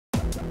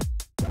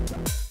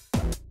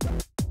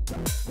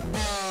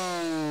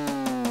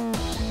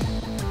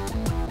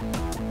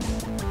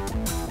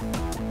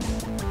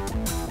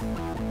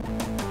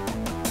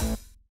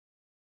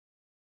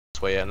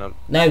this way, and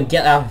No,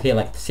 get out of here,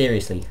 like,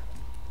 seriously.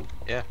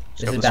 yeah.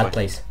 This is a bad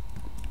place.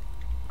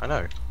 I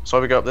know.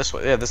 So we go up this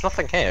way. Yeah, there's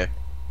nothing here.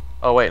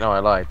 Oh wait, no, I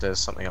lied. There's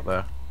something up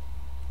there.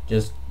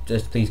 Just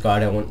please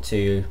God, I don't want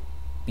to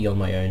be on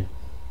my own.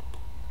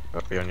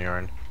 Gotta be on your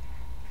own.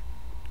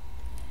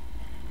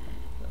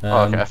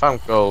 Oh, okay, I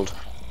found gold.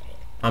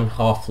 I'm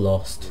half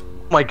lost.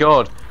 Oh my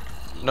god!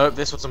 Nope,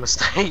 this was a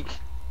mistake.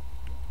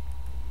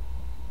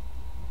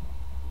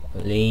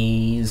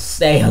 Please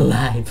stay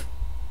alive.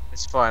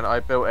 It's fine. I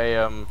built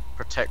a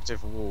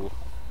protective wall.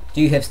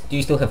 Do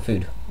you still have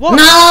food? What?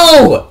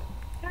 No!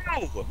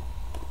 No!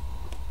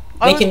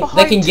 They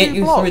can get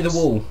you through the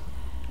wall.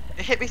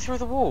 It hit me through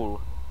the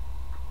wall.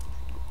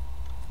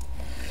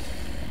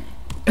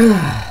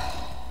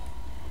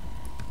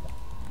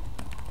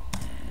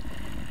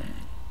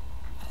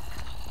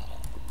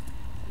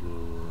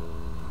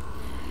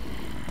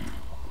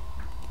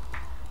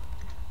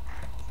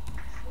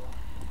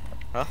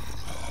 Huh?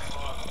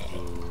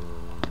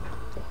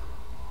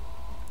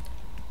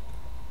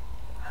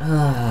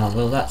 Ah,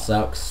 well that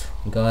sucks,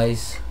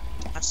 guys.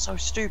 That's so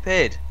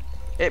stupid.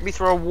 It hit me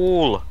through a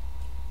wall.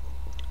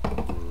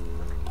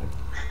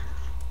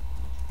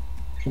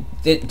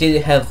 Did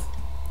it have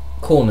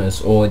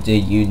corners, or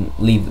did you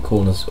leave the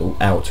corners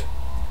out?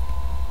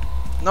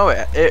 No,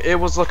 it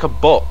was like a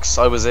box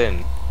I was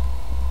in.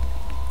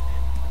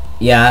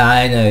 Yeah,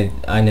 I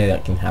know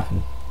that can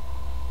happen.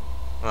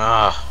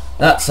 Ah.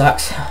 That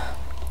sucks.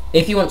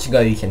 If you want to go,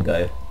 you can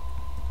go.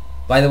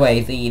 By the way,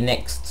 the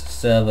next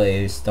server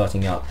is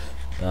starting up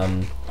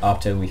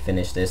after we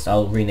finish this.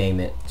 I'll rename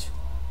it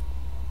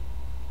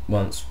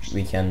once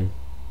we can.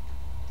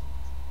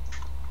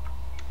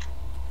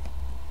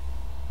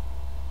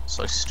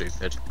 So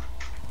stupid.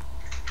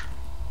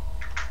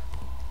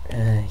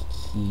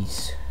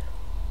 He's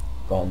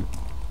gone.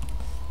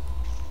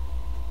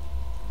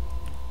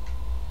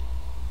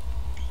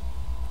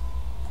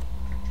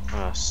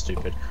 Ah,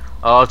 stupid.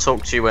 I'll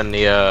talk to you when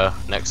the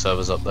next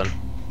server's up then.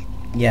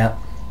 Yeah.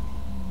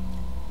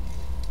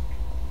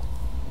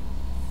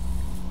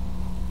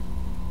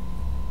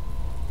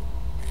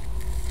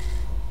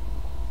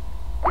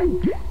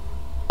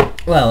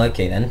 Well,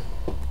 okay then.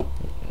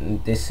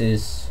 This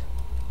is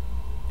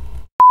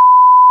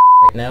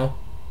right now.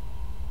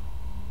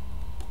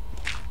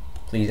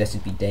 Please let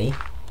it be day.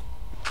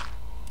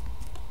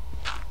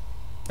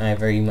 I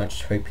very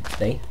much hope it's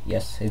day.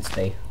 Yes, it's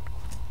day.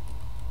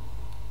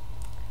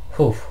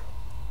 Whew.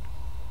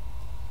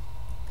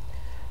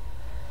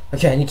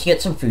 Okay, I need to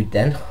get some food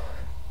then.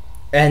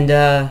 And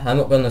I'm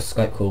not gonna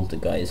Skype call the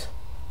guys,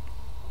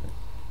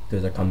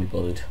 because I can't be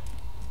bothered.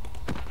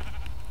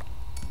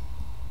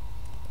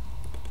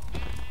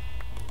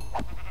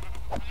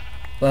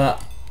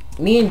 But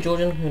me and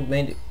Jordan have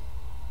made it.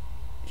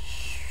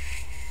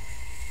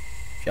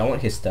 I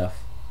want his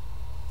stuff.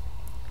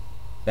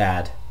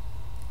 Bad.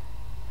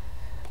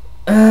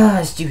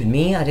 Stupid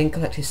me, I didn't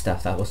collect his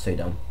stuff, that was so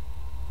dumb.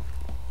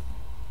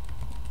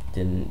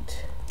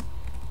 Didn't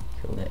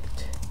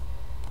collect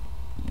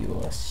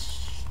your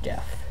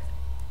stuff.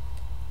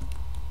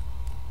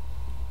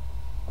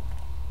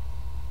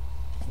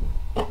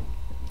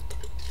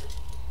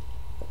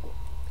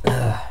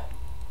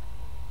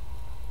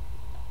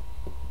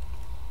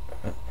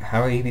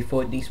 How are you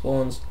before it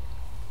despawns?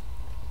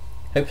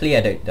 Hopefully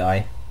I don't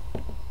die.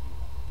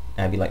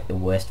 That'd be like the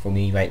worst for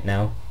me right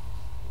now.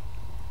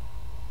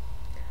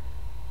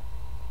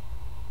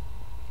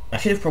 I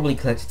should have probably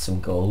collected some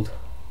gold,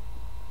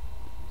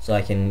 so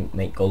I can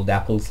make gold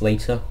apples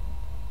later.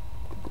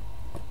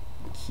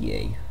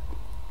 Okay.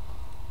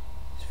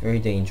 It's very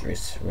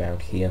dangerous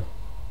around here.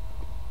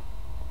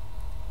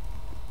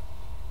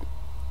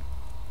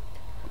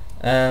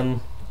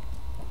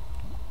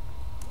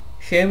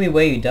 Show me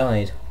where you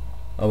died.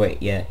 Oh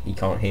wait, yeah, you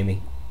can't hear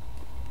me.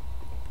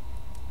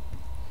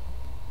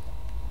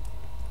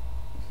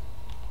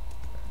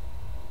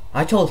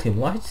 I told him,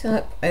 light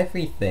up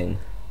everything.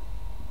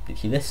 Did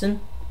he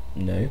listen?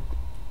 No.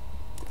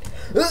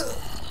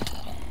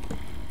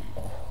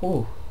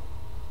 Oh.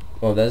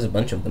 Well, there's a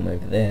bunch of them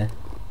over there.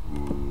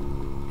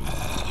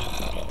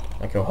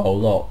 Like a whole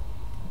lot.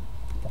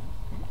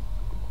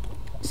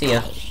 See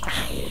ya.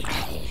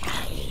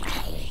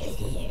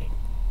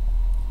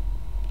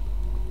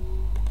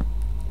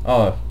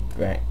 Oh,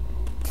 great.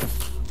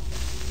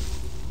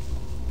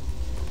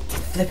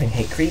 Flipping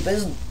hate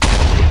creepers.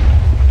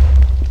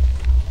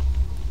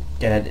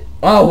 Dead.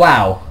 Oh,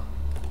 wow.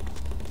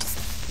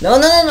 No,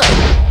 no, no, no.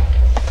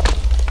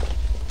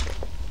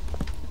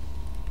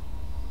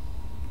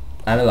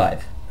 I'm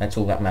alive. That's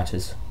all that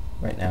matters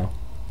right now.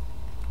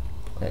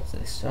 Collect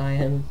this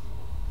iron.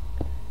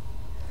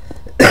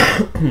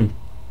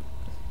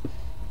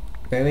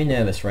 Very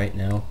nervous right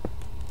now.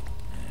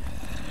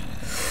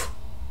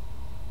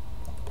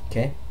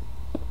 Okay.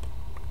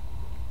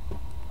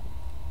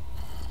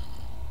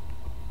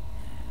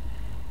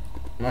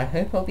 I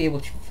hope I'll be able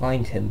to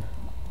find him.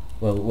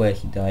 Well, where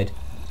he died,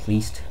 at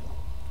least.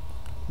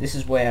 This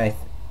is where I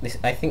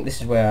think this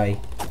is where I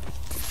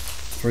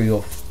threw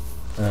off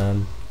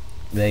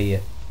the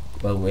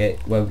well, where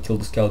we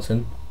killed the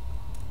skeleton.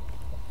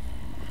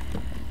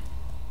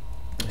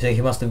 So he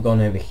must have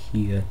gone over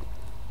here.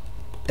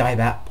 Die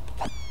bat.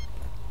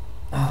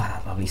 Ah,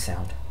 that lovely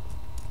sound.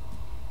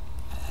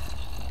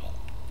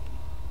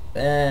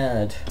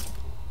 Bad.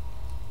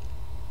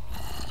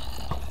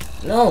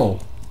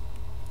 No!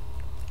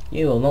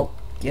 You will not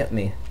get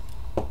me.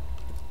 You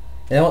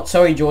know what?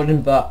 Sorry,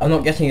 Jordan, but I'm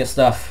not getting your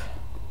stuff.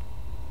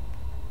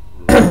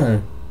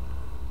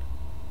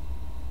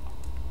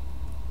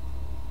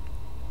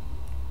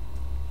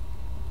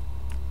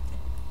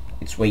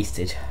 It's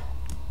wasted.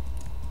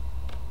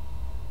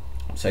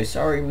 I'm so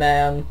sorry,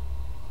 man.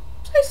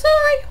 I'm so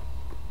sorry.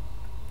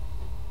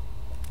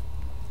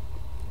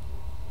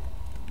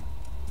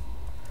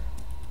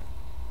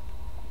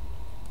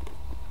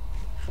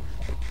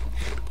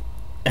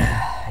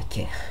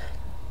 Okay.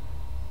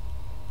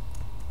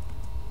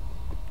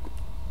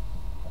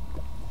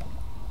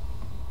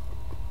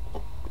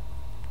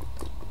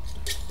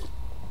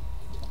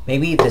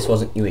 Maybe if this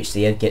wasn't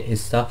UHC, I'd get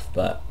his stuff,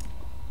 but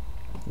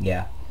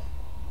yeah,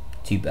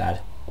 too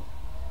bad.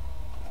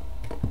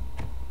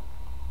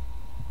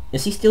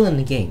 Is he still in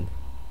the game?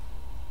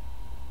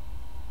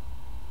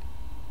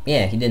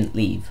 Yeah, he didn't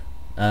leave.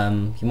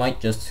 He might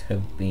just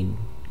have been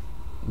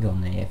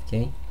gone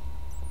AFK.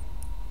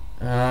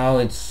 Oh,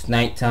 it's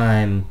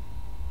nighttime.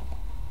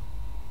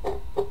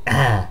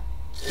 Ah.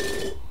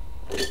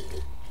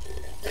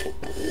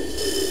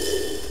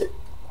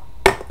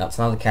 That's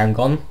another can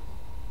gone.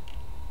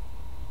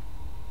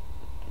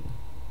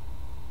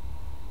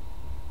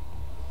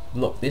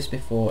 Lock this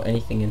before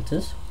anything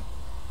enters.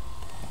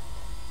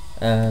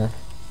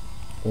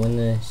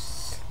 Wanna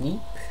sleep?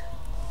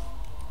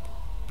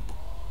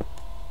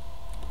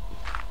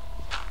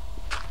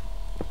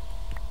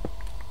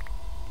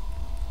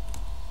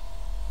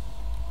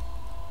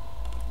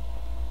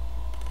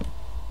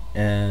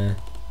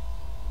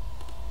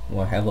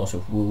 Well, I have lots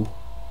of wool,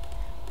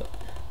 but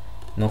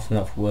not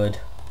enough wood.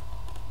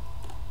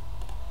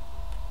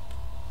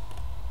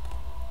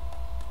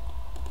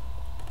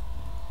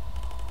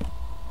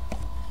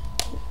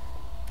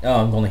 Oh,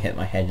 I'm gonna hit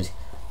my head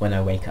when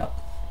I wake up.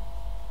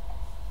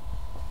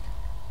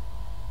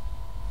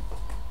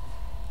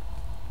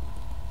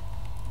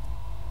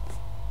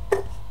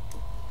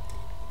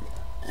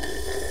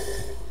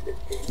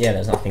 Yeah,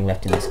 there's nothing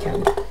left in this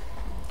can.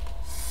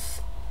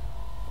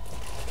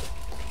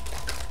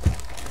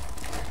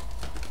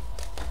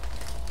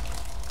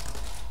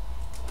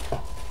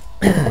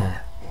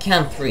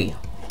 Can 3.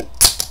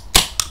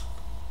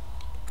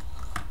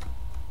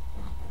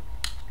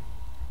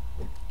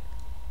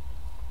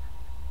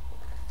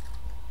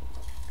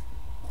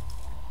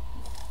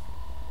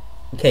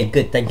 Okay,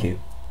 good, thank you.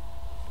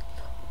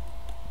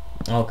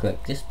 I'll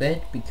collect this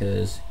bed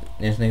because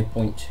there's no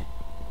point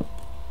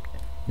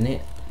in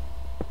it.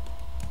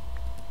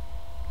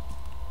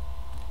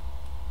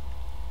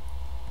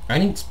 I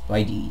need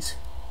spideys.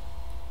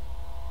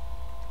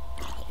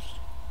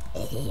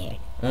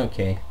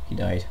 Okay, he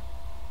died.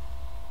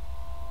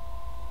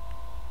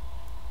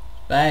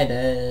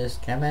 Spiders,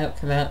 come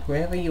out,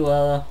 wherever you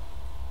are.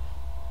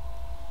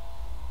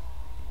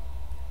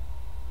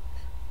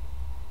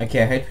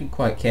 Okay, I have to be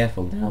quite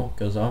careful now,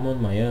 because I'm on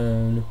my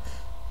own.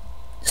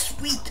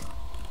 Sweet!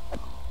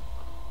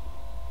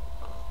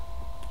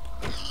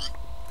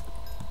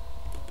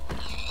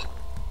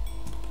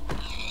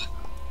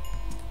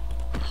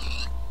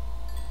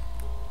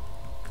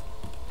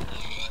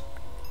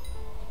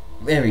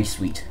 Very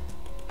sweet.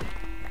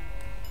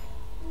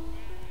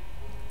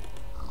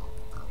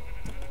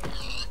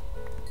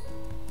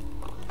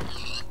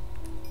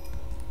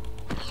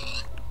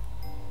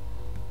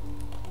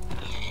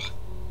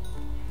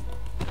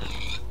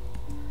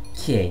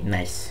 Okay,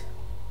 nice.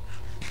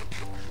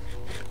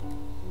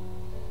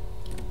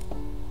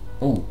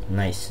 Oh,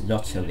 nice,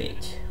 lots of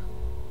it.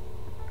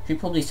 Should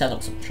probably set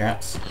up some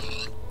traps.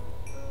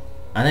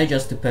 I know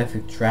just the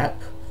perfect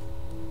trap,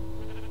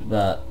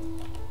 but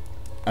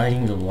I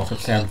need a lot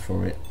of sand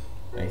for it,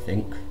 I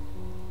think.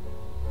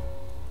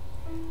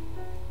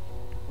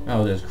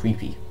 Oh, that's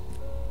creepy.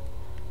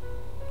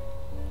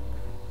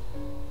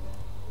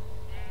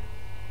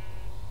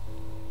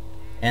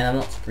 And I'm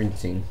not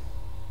sprinting,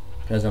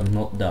 because I'm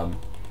not dumb.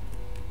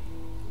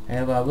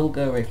 However, I will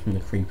go away from the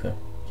creeper,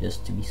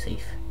 just to be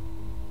safe.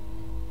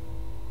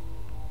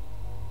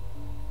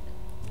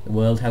 The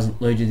world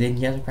hasn't loaded in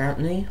yet,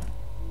 apparently.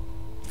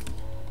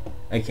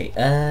 Okay,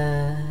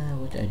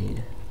 what I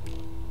did?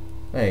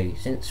 Wait,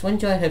 since when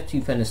do I have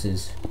 2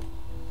 furnaces?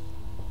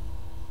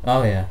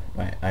 Oh yeah,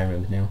 right, I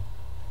remember now.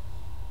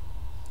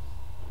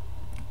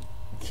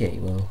 Okay,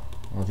 well,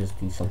 I'll just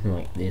do something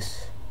like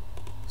this.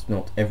 It's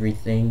not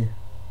everything.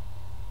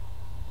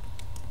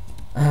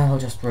 I'll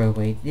just throw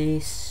away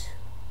this.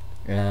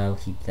 I'll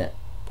keep that.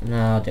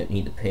 No, I don't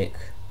need the pick.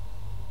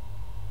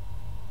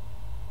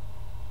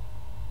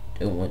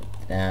 Don't want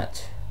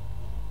that.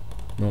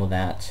 Nor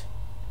that.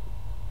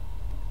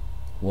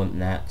 Want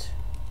that.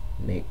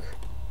 Make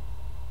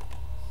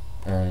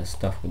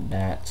stuff with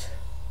that.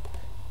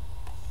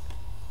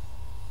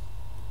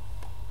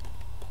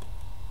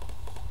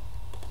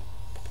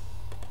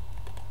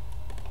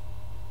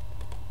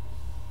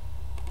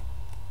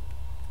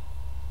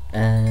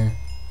 Yeah,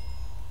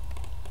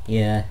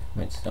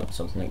 might start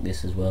something like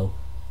this as well.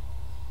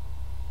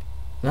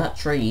 That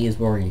tree is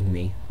worrying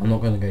me. I'm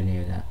not going to go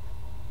near that.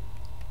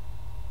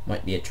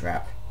 Might be a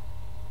trap.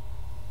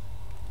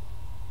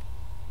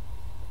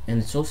 And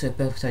it's also a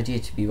perfect idea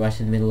to be right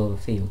in the middle of a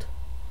field.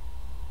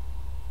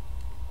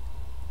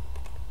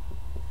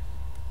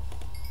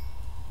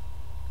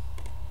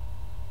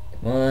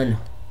 Come on.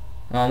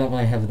 Oh, I'm not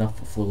going to have enough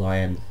for full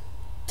iron.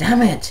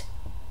 Damn it!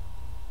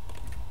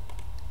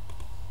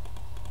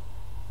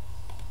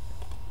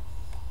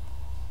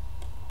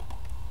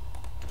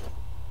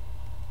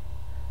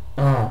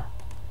 Ah,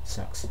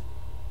 sucks.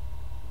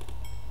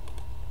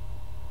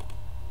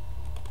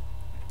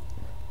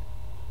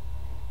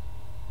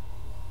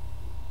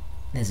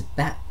 There's a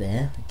bat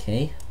there,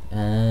 okay.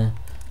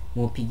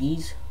 More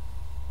piggies.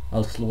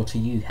 I'll slaughter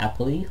you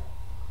happily.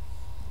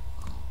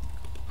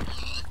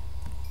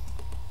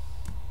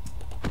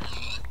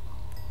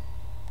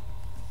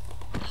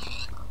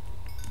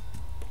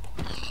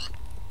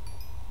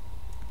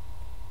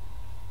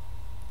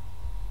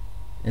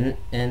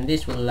 And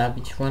this will allow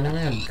me to run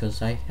around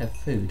because I have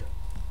food.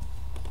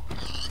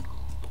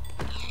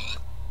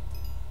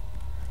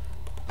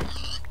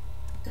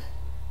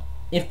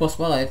 If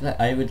possible,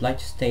 I would like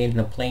to stay in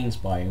the plains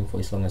biome for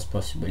as long as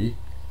possible.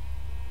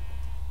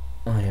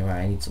 Oh yeah,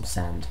 right, I need some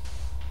sand.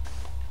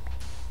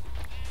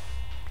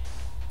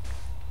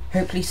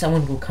 Hopefully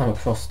someone will come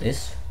across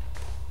this.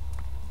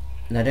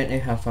 And I don't know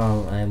how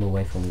far I am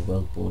away from the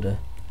world border.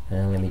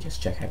 Let me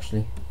just check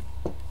actually.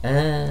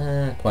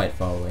 Quite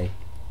far away.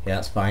 Yeah,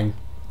 that's fine.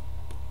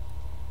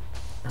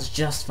 That's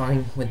just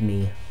fine with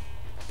me.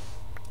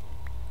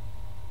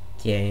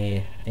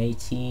 Okay,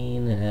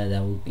 18,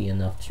 that will be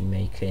enough to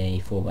make a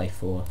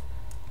 4x4.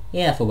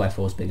 Yeah,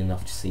 4x4 is big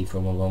enough to see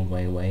from a long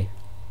way away.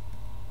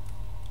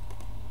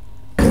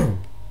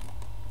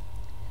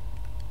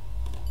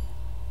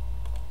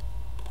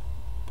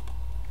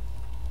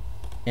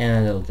 And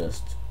it'll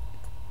just...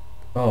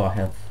 Oh, I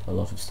have a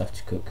lot of stuff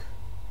to cook.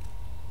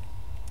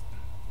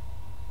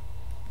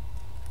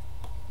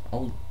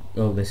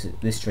 Oh,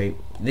 this tree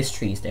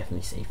is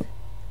definitely safe.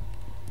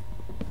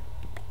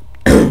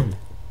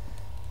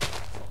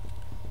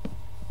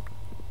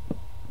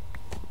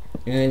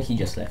 And he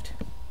just left.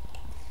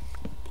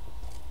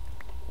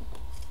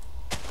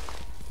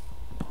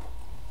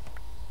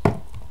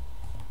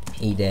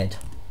 He dead.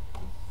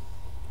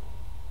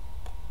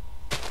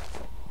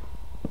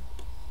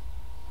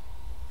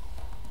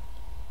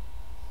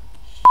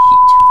 Shit.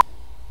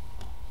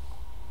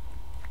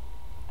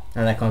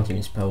 And I can't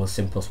even spell a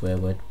simple swear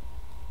word.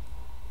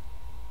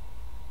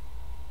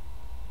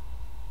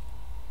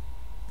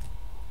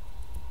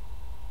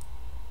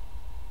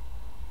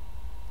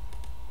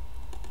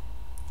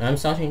 I'm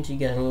starting to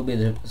get a little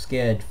bit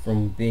scared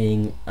from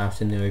being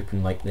out in the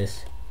open like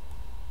this,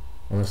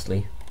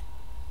 honestly.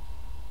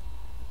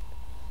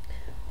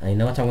 I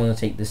know what I want to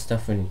take this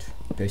stuff and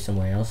go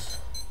somewhere else.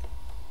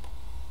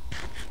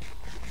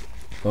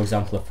 For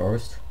example, a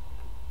forest.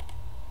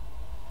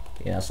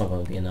 Yeah, that's not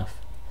going to be enough.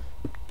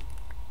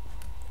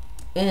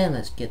 And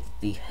let's get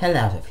the hell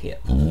out of here.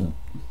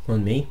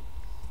 On me.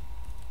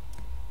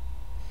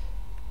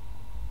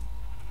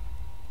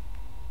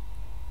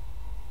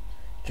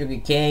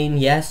 Sugar cane,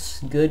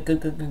 yes, good.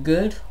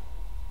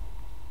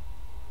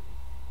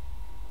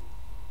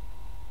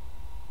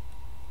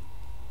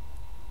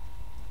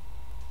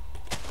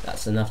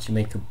 That's enough to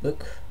make a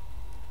book,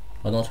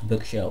 but not a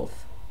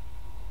bookshelf.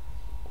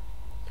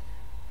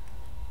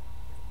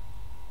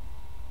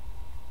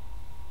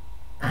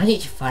 I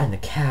need to find the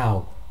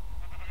cow.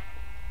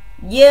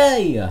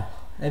 Yay! A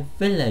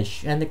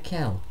village and a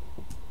cow.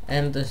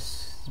 And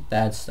this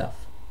bad stuff.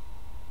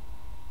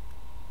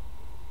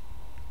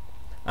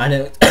 I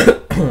know,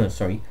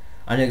 sorry,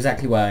 I know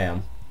exactly where I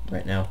am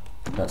right now.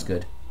 That's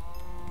good.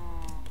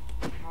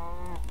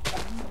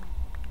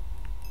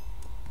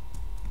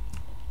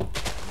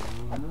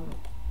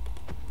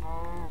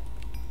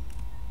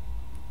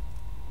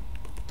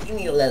 Give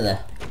me your leather,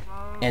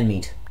 and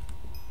meat,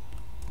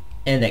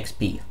 and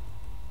XP.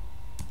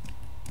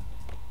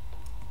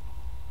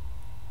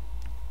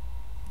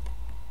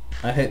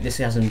 I hope this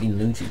hasn't been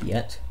looted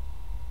yet.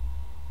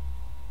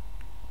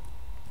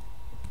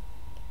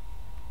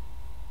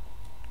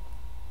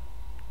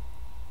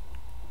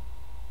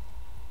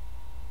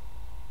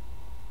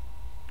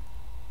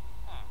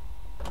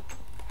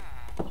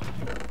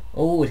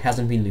 Oh, it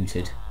hasn't been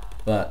looted,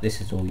 but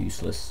this is all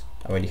useless.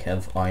 I already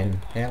have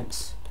iron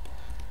pants.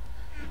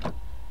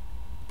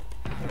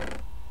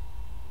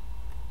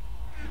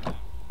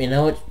 You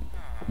know what?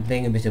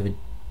 Being a bit of a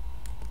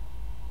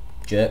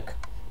jerk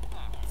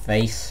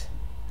face,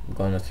 I'm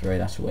gonna throw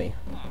that away.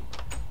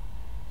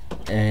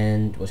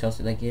 And what else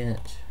did I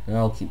get?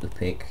 I'll keep the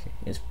pick.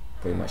 It's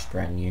pretty much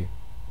brand new.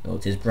 Oh,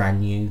 it is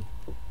brand new.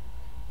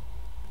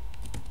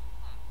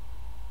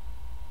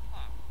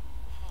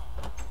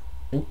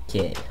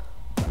 Okay.